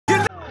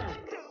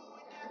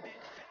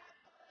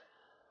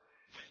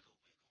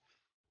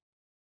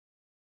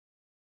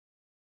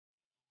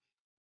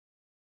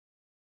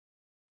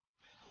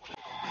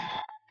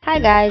Hi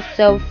guys,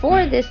 so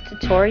for this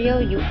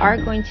tutorial you are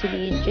going to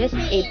need just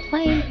a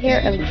plain pair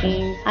of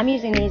jeans. I'm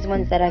using these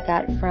ones that I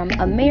got from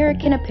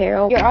American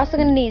Apparel. You're also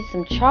going to need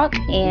some chalk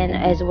and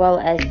as well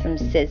as some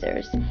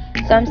scissors.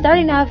 So I'm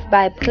starting off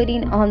by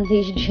putting on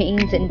these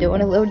jeans and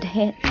doing a little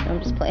dance. I'm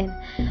just playing.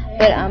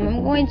 But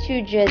I'm going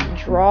to just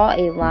draw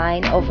a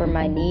line over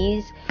my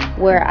knees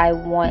where I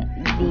want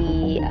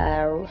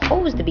the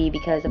holes to be,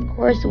 because of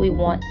course we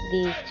want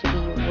these to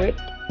be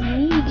ripped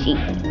knee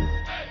jeans.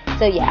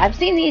 So yeah, I've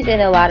seen these in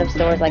a lot of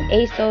stores like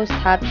ASOS,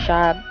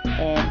 Topshop,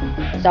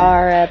 and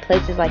Zara,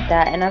 places like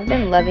that, and I've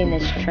been loving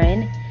this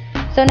trend.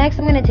 So next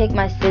I'm going to take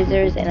my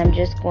scissors and I'm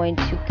just going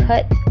to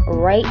cut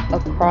right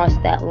across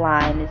that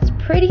line. It's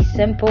pretty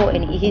simple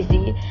and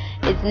easy.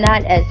 It's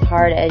not as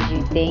hard as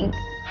you think.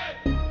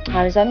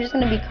 So I'm just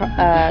going to be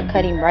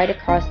cutting right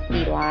across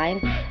the line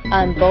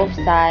on both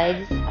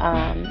sides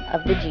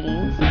of the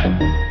jeans.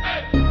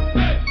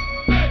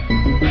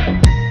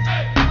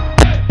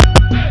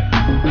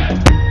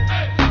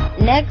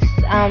 Next,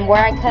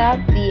 where I cut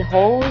out the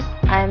holes,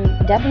 I'm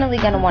definitely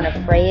going to want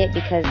to fray it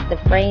because the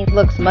fraying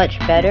looks much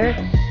better.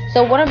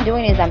 So what I'm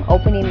doing is I'm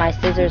opening my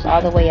scissors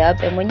all the way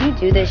up, and when you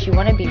do this you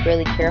want to be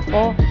really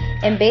careful.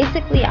 And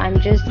basically I'm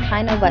just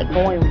kind of like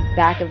going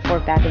back and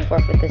forth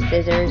with the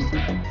scissors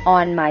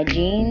on my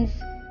jeans,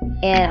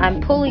 and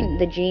I'm pulling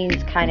the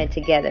jeans kind of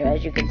together,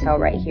 as you can tell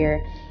right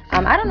here.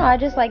 I don't know, I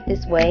just like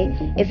this way.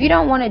 If you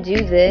don't want to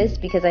do this,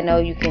 because I know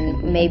you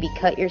can maybe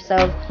cut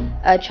yourself,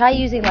 try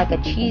using like a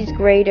cheese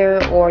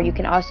grater, or you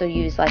can also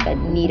use like a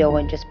needle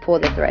and just pull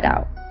the thread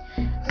out.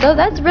 So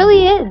that's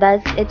really it.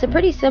 It's a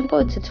pretty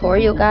simple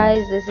tutorial,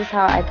 guys. This is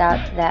how I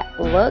got that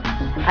look.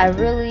 I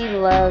really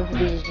love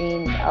these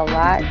jeans a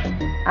lot,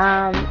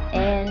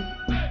 and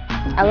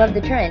I love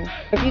the trend.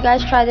 If you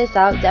guys try this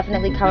out,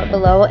 definitely comment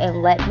below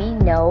and let me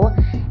know.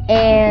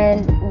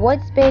 And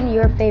what's been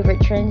your favorite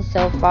trend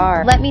so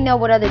far? Let me know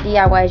what other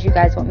DIYs you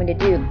guys want me to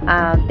do.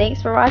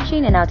 Thanks for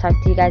watching, and I'll talk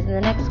to you guys in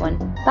the next one.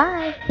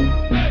 Bye!